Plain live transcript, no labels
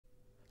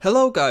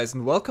Hello guys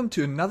and welcome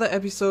to another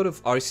episode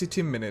of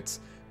RCT Minutes.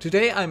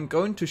 Today I'm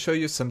going to show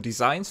you some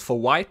designs for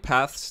wide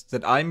paths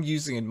that I'm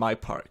using in my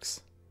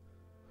parks.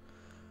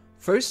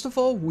 First of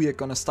all, we are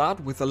gonna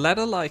start with a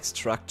ladder-like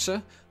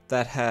structure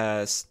that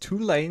has two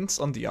lanes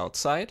on the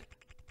outside.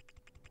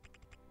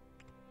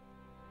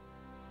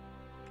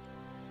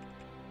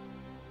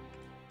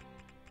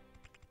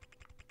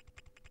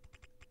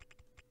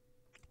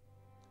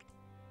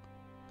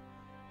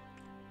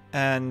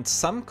 And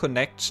some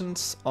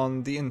connections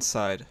on the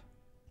inside.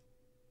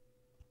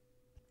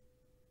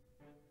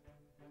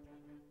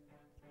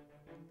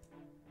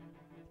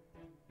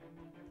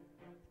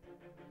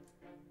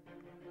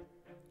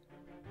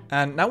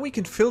 And now we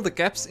can fill the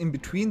gaps in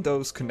between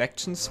those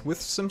connections with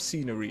some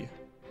scenery.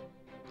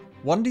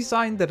 One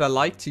design that I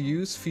like to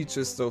use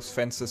features those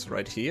fences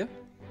right here.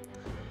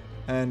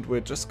 And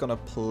we're just gonna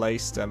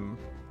place them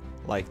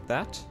like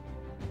that.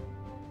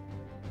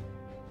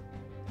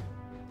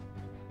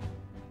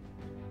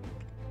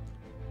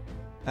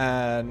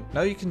 And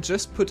now you can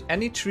just put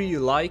any tree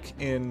you like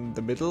in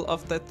the middle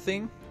of that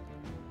thing.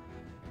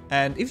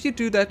 And if you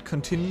do that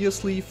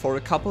continuously for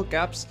a couple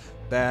gaps,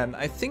 then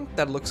I think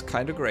that looks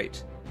kinda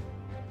great.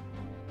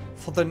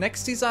 For the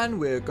next design,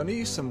 we're gonna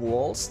use some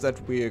walls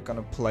that we're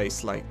gonna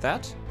place like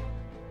that.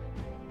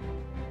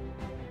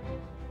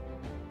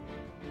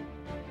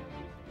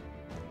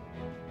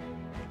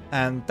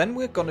 And then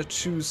we're gonna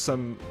choose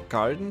some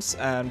gardens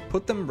and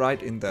put them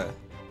right in there.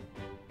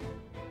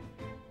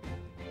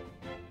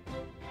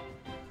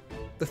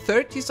 The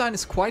third design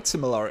is quite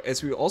similar,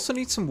 as we also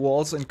need some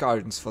walls and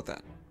gardens for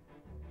that.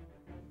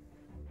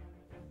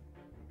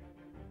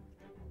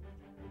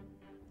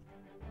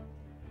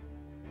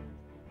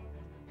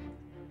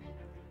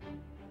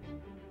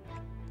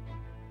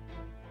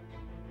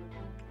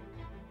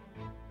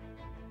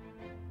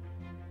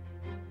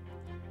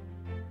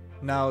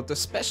 Now, the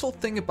special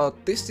thing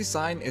about this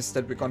design is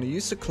that we're gonna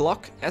use a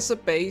clock as a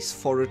base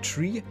for a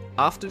tree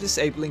after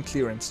disabling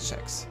clearance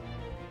checks.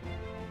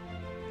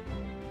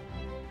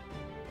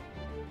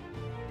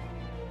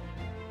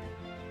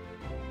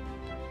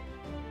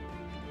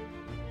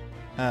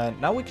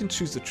 And now we can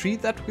choose a tree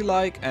that we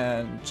like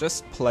and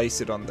just place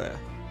it on there.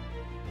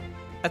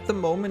 At the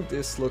moment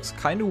this looks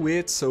kinda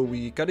weird, so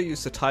we gotta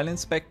use the tile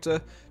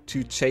inspector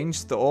to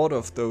change the order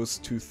of those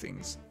two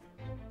things.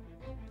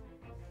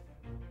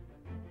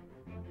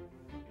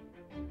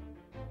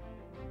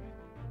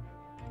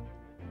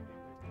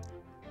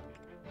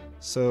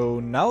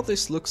 So now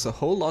this looks a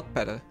whole lot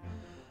better.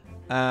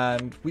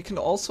 And we can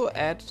also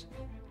add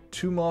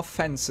two more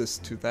fences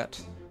to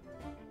that.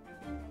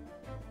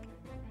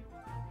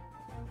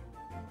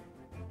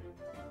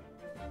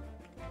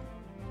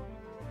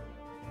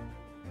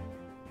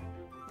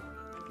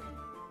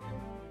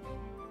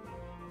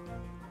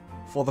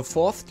 For the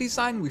fourth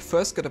design, we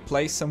first gotta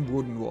place some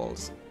wooden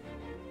walls.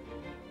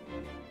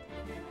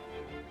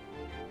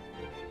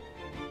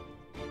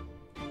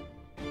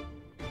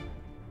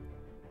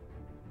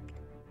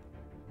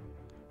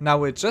 Now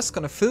we're just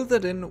gonna fill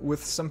that in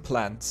with some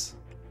plants.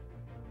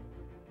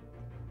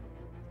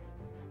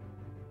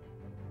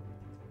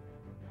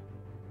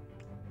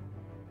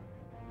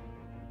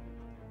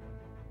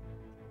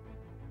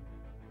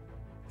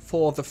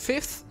 For the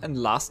fifth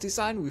and last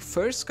design, we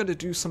first gotta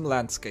do some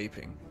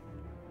landscaping.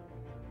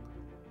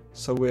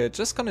 So we're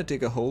just gonna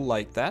dig a hole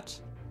like that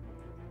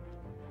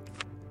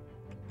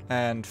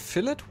and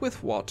fill it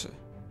with water.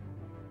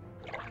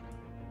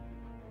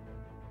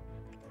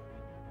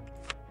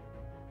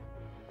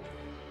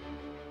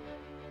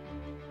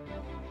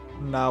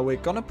 Now we're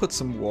gonna put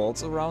some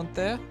walls around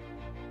there.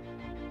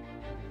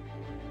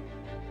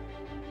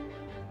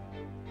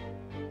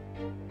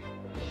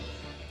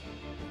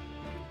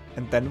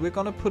 And then we're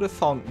gonna put a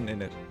fountain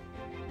in it.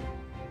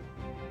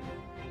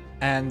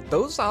 And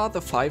those are the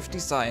 5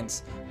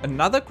 designs.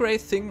 Another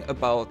great thing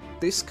about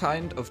this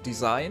kind of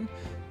design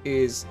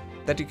is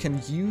that you can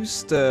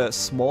use the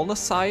smaller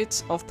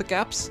sides of the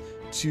gaps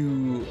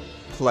to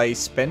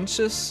place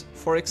benches,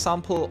 for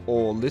example,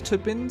 or litter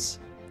bins,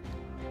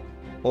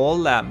 or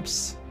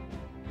lamps.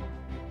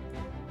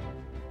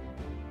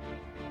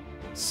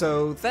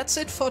 So that's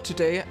it for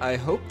today. I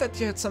hope that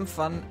you had some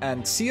fun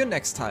and see you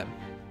next time.